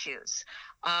the issues.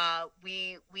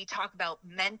 We talk about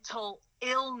mental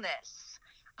illness.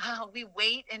 We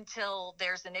wait until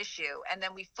there's an issue, and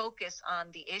then we focus on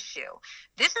the issue.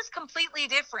 This is completely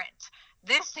different.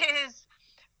 This is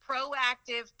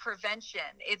proactive prevention.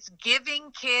 It's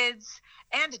giving kids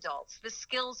and adults the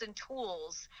skills and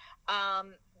tools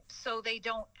so they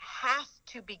don't have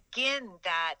to begin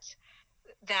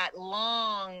that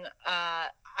long,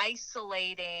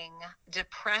 isolating,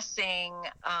 depressing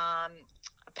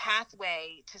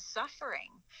pathway to suffering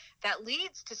that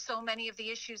leads to so many of the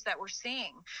issues that we're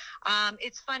seeing.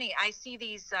 It's funny. I see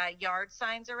these yard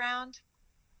signs around,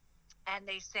 and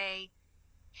they say,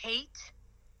 hate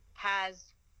has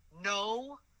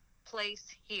no place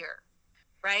here,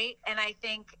 right? And I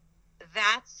think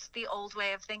that's the old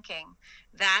way of thinking.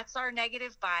 That's our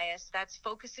negative bias. That's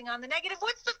focusing on the negative.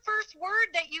 What's the first word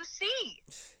that you see?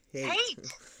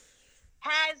 Hate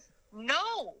has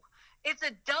no. It's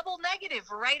a double negative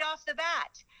right off the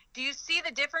bat. Do you see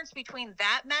the difference between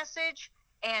that message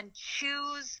and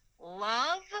choose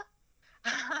love?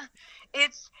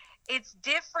 It's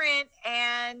different,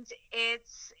 and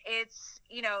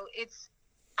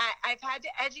I've had to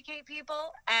educate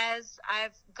people as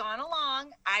I've gone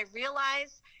along. I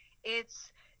realize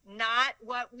it's not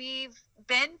what we've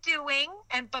been doing,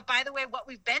 but by the way, what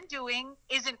we've been doing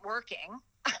isn't working.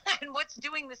 And what's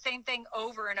doing the same thing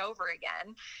over and over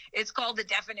again? It's called the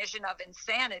definition of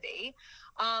insanity.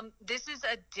 This is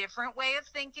a different way of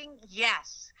thinking.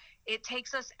 Yes, it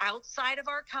takes us outside of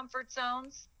our comfort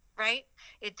zones, right?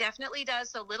 It definitely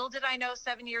does. So little did I know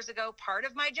 7 years ago, part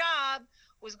of my job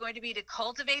was going to be to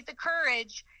cultivate the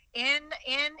courage in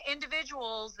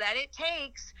individuals that it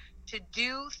takes to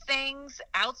do things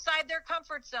outside their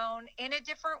comfort zone in a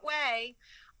different way.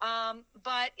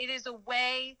 But it is a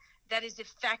way that is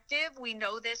effective. We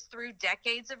know this through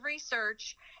decades of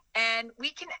research, and we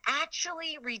can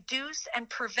actually reduce and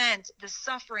prevent the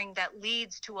suffering that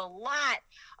leads to a lot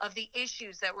of the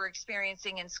issues that we're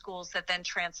experiencing in schools that then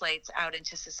translates out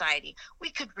into society. We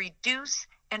could reduce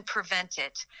and prevent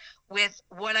it with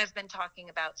what I've been talking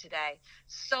about today.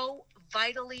 So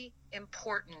vitally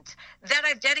important that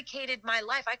I've dedicated my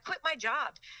life. I quit my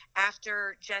job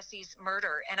after Jesse's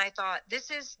murder, and I thought, this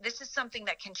is something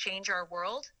that can change our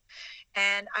world.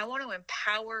 And I want to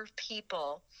empower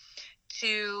people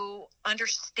to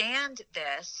understand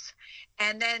this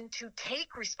and then to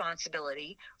take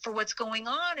responsibility for what's going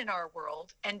on in our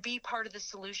world and be part of the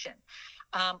solution.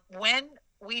 When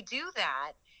we do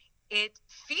that, it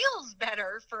feels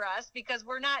better for us because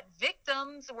we're not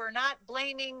victims, we're not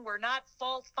blaming, we're not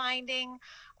fault finding.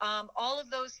 All of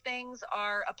those things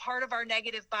are a part of our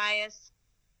negative bias,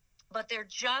 but they're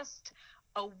just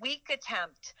a weak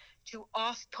attempt to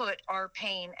off-put our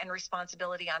pain and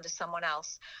responsibility onto someone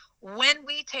else. When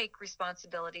we take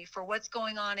responsibility for what's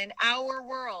going on in our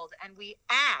world and we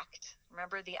act,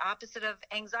 remember the opposite of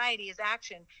anxiety is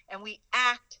action, and we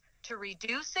act to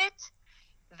reduce it,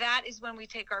 that is when we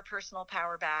take our personal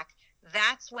power back.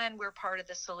 That's when we're part of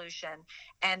the solution.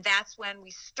 And that's when we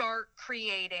start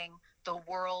creating the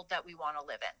world that we want to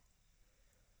live in.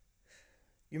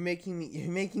 You're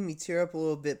making me tear up a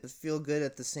little bit, but feel good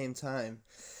at the same time.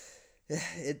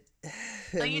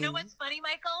 You know what's funny,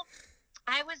 Michael?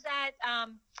 I was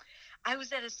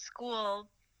at a school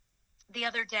the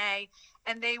other day,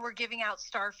 and they were giving out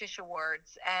Starfish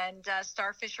Awards, and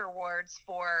Starfish Awards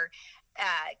for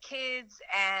kids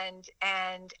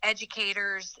and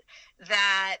educators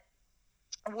that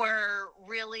were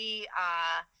really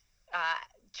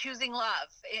choosing love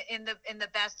in the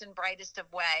best and brightest of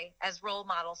way as role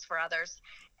models for others.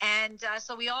 And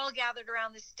so we all gathered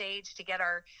around the stage to get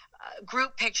our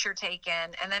group picture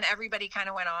taken, and then everybody kind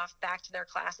of went off back to their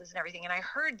classes and everything. And I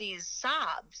heard these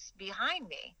sobs behind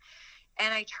me,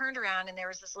 and I turned around, and there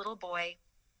was this little boy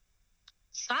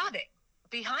sobbing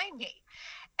behind me.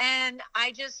 And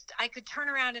I could turn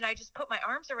around, and I just put my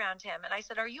arms around him, and I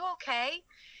said, "Are you okay?"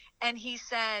 And he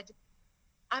said,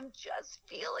 "I'm just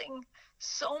feeling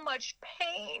so much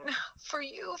pain for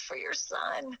you, for your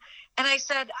son." And I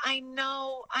said, I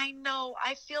know,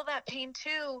 I feel that pain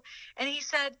too. And he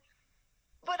said,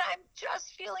 "But I'm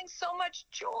just feeling so much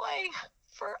joy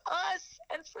for us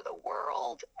and for the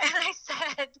world." And I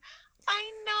said,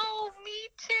 "I know, me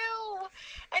too."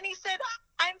 And he said,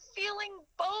 "I'm feeling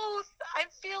both. I'm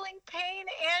feeling pain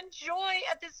and joy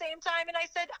at the same time." And I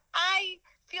said, "I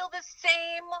feel the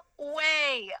same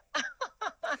way."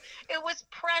 It was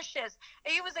precious.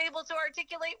 He was able to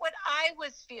articulate what I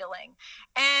was feeling.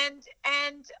 And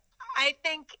I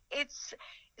think it's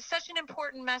such an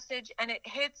important message, and it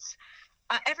hits,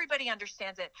 everybody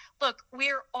understands it. Look,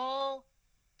 we're all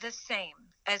the same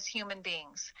as human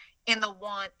beings in the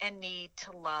want and need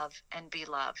to love and be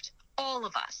loved. All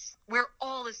of us. We're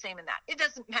all the same in that. It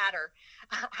doesn't matter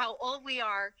how old we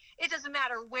are. It doesn't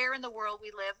matter where in the world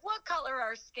we live, what color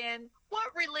our skin,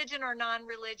 what religion or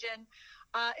non-religion.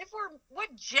 if we're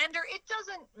what gender, it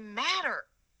doesn't matter.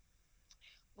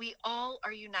 We all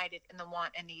are united in the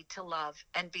want and need to love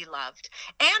and be loved.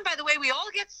 And by the way, we all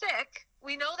get sick.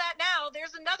 We know that now.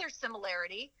 There's another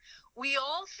similarity. We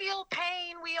all feel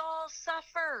pain. We all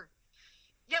suffer.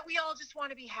 Yet we all just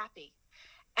want to be happy.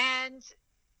 And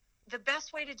the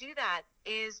best way to do that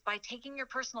is by taking your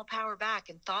personal power back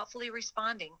and thoughtfully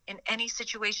responding in any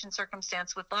situation,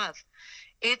 circumstance with love.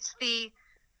 It's the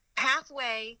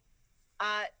pathway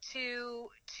to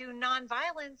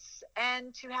nonviolence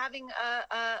and to having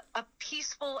a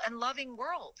peaceful and loving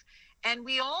world. And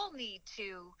we all need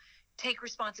to take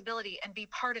responsibility and be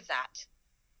part of that.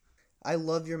 I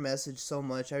love your message so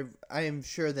much. I am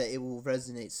sure that it will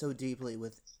resonate so deeply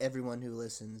with everyone who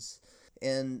listens.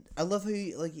 And I love how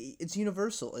you, like, it's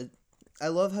universal. I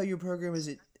love how your program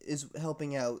is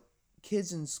helping out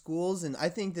kids in schools, and I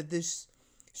think that this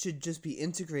should just be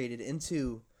integrated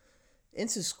into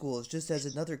schools just as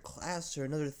another class or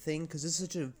another thing, because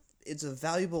it's a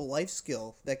valuable life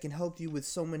skill that can help you with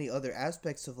so many other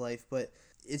aspects of life, but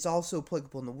it's also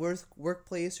applicable in the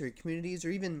workplace or communities, or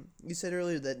even, you said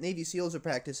earlier that Navy SEALs are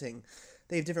practicing.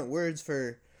 They have different words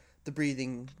for the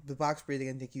breathing, the box breathing,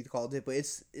 I think you called it, but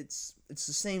it's the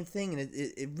same thing, and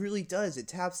it really does. It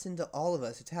taps into all of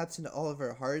us. It taps into all of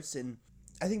our hearts, and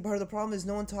I think part of the problem is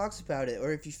no one talks about it,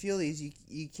 or if you feel these,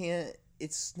 you can't,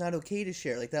 it's not okay to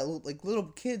share. Like that, like little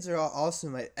kids are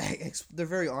awesome. They're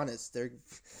very honest.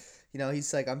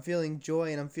 He's like, I'm feeling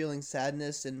joy and I'm feeling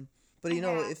sadness, but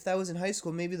if that was in high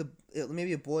school,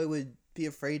 maybe a boy would be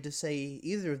afraid to say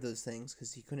either of those things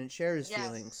because he couldn't share his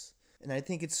feelings. And I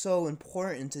think it's so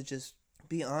important to just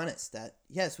be honest that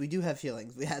yes, we do have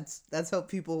feelings. That's how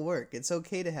people work. It's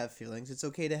okay to have feelings. It's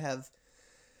okay to have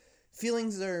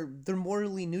feelings. They're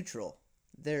morally neutral.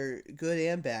 They're good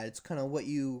and bad. It's kind of what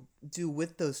you do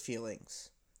with those feelings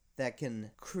that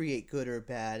can create good or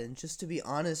bad. And just to be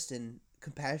honest and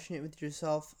compassionate with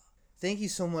yourself. Thank you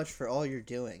so much for all you're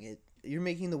doing. You're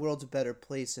making the world a better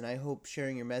place, and I hope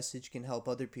sharing your message can help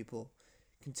other people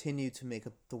continue to make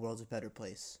the world a better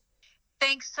place.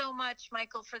 Thanks so much,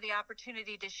 Michael, for the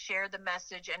opportunity to share the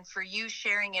message and for you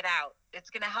sharing it out.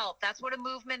 It's going to help. That's what a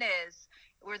movement is.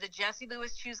 We're the Jessie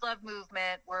Lewis Choose Love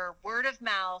movement. We're word of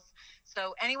mouth.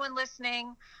 So anyone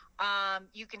listening,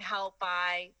 you can help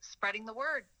by spreading the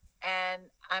word. And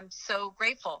I'm so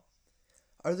grateful.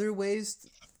 Are there ways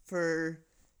for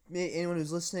anyone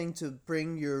who's listening to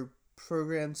bring your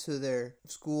program to their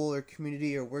school or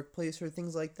community or workplace or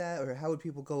things like that? Or how would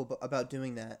people go about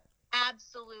doing that?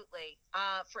 Absolutely.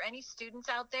 For any students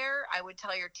out there, I would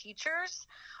tell your teachers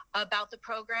about the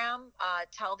program.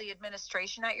 Tell the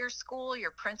administration at your school,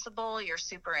 your principal, your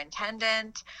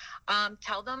superintendent.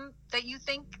 Tell them that you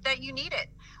think that you need it.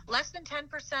 Less than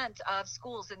 10% of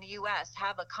schools in the U.S.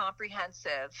 have a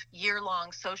comprehensive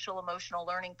year-long social emotional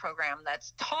learning program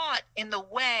that's taught in the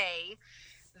way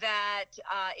that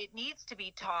it needs to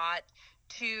be taught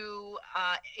to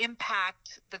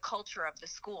impact the culture of the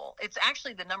school. It's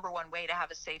actually the number one way to have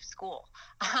a safe school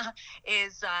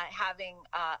is having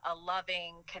a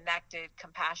loving, connected,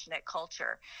 compassionate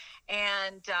culture.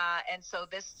 And so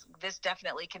this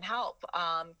definitely can help.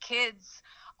 Kids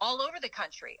all over the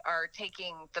country are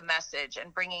taking the message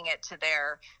and bringing it to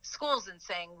their schools and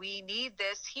saying, we need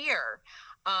this here.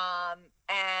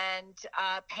 And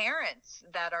parents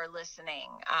that are listening,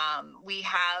 we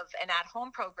have an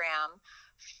at-home program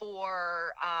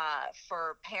for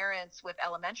parents with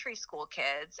elementary school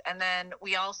kids, and then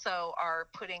we also are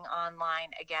putting online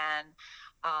again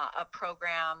a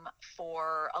program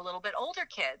for a little bit older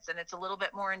kids, and it's a little bit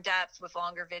more in depth with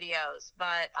longer videos,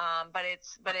 but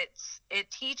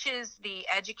it teaches the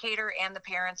educator and the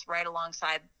parents right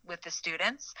alongside with the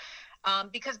students,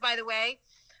 because by the way,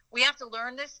 we have to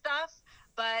learn this stuff.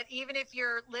 But even if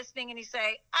you're listening and you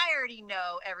say, I already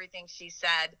know everything she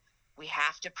said, we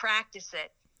have to practice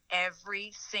it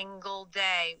every single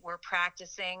day. We're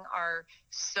practicing our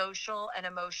social and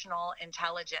emotional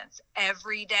intelligence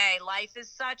every day. Life is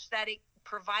such that it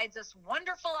provides us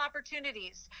wonderful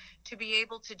opportunities to be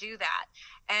able to do that.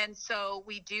 And so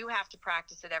we do have to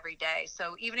practice it every day.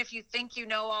 So even if you think you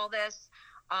know all this,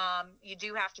 you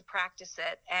do have to practice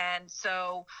it. And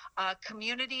so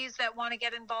communities that want to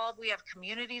get involved, we have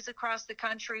communities across the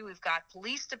country. We've got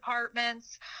police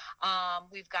departments.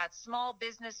 We've got small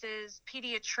businesses,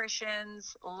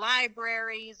 pediatricians,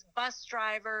 libraries, bus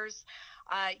drivers,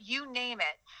 you name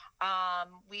it.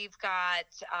 We've got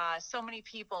so many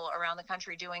people around the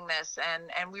country doing this,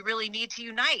 and we really need to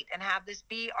unite and have this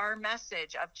be our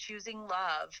message of choosing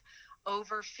love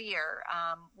over fear.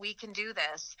 We can do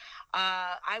this.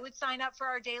 I would sign up for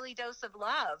our daily dose of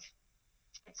love.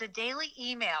 It's a daily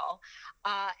email,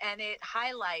 and it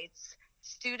highlights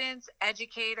students,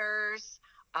 educators,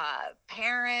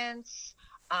 parents,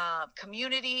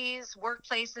 communities,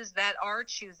 workplaces that are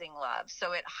choosing love.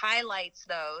 So it highlights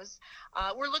those.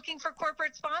 We're looking for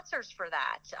corporate sponsors for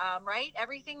that, right?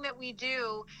 Everything that we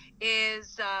do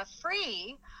is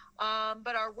free.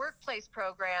 But our workplace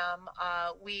program,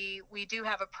 we do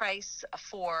have a price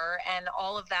for, and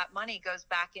all of that money goes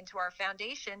back into our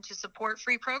foundation to support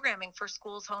free programming for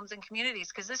schools, homes, and communities,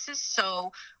 because this is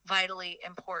so vitally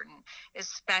important,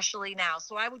 especially now.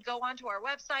 So I would go onto our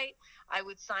website. I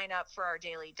would sign up for our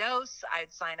daily dose.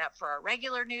 I'd sign up for our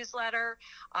regular newsletter.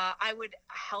 I would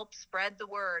help spread the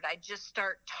word. I'd just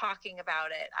start talking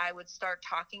about it. I would start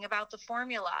talking about the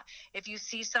formula. If you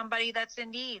see somebody that's in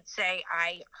need, say,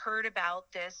 I heard about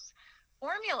this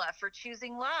formula for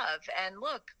choosing love, and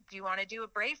look, do you want to do a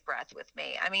brave breath with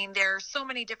me? I mean, there are so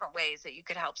many different ways that you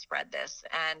could help spread this.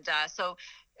 And so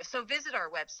visit our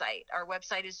website. Our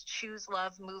website is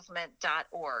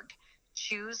chooselovemovement.org,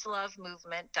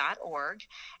 chooselovemovement.org,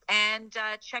 and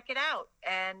check it out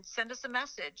and send us a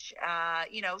message.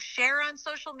 Share on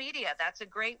social media. That's a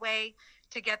great way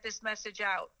to get this message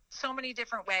out. So many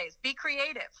different ways. Be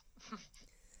creative.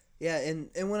 Yeah, and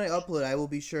when I upload, I will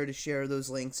be sure to share those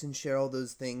links and share all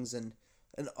those things and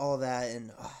all that.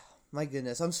 And my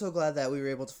goodness, I'm so glad that we were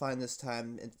able to find this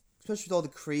time, and especially with all the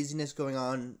craziness going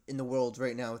on in the world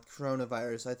right now with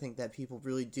coronavirus. I think that people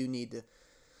really do need to.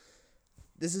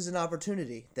 This is an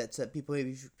opportunity that people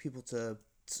to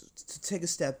take a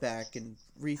step back and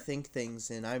rethink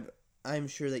things. And I'm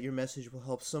sure that your message will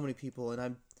help so many people.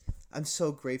 And I'm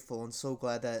so grateful and so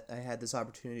glad that I had this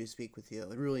opportunity to speak with you.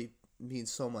 It really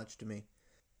means so much to me.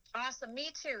 Awesome.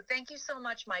 Me too. Thank you so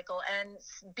much, Michael, and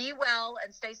be well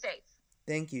and stay safe.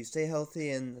 Thank you. Stay healthy,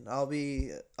 and I'll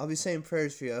be saying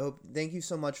prayers for you. Thank you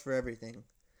so much for everything.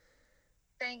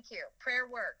 Thank you. Prayer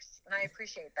works, and I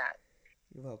appreciate that.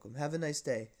 You're welcome. Have a nice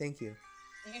day. Thank you.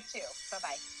 You too.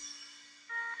 Bye-bye.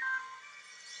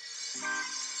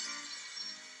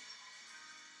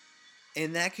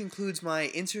 And that concludes my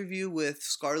interview with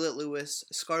Scarlett Lewis.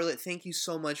 Scarlett, thank you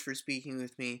so much for speaking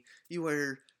with me. You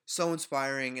were so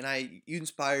inspiring, and you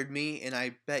inspired me, and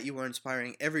I bet you are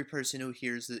inspiring every person who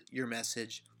hears your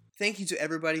message. Thank you to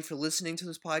everybody for listening to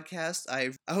this podcast.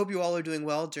 I hope you all are doing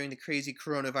well during the crazy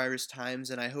coronavirus times,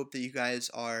 and I hope that you guys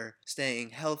are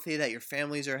staying healthy, that your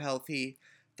families are healthy,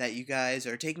 that you guys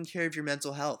are taking care of your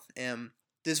mental health.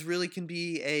 This really can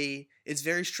be it's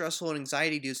very stressful and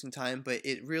anxiety-inducing time, but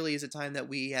it really is a time that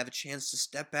we have a chance to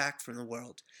step back from the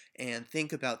world and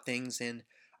think about things. And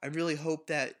I really hope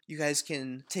that you guys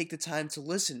can take the time to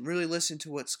really listen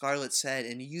to what Scarlett said,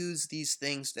 and use these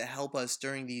things to help us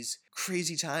during these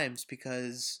crazy times,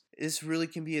 because this really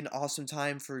can be an awesome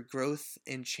time for growth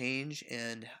and change,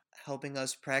 and helping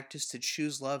us practice to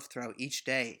choose love throughout each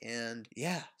day. And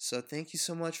yeah, so thank you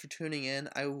so much for tuning in.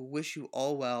 I wish you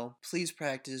all well. Please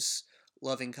practice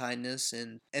loving kindness,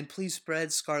 and please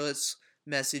spread Scarlett's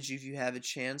message if you have a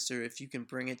chance, or if you can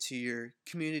bring it to your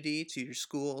community, to your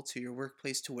school, to your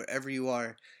workplace, to wherever you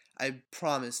are. I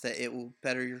promise that it will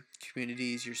better your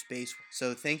communities, your space.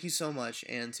 So thank you so much.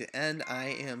 And to end, I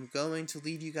am going to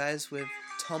leave you guys with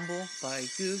Tumble by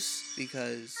Goose,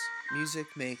 because music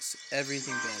makes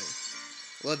everything better.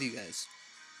 Love you guys.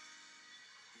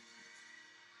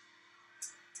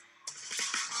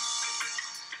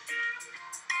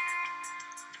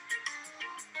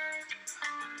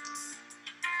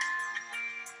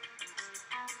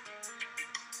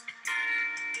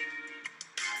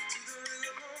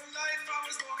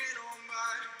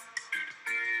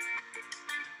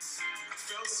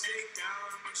 Fell straight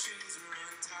down, my shoes were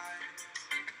untied.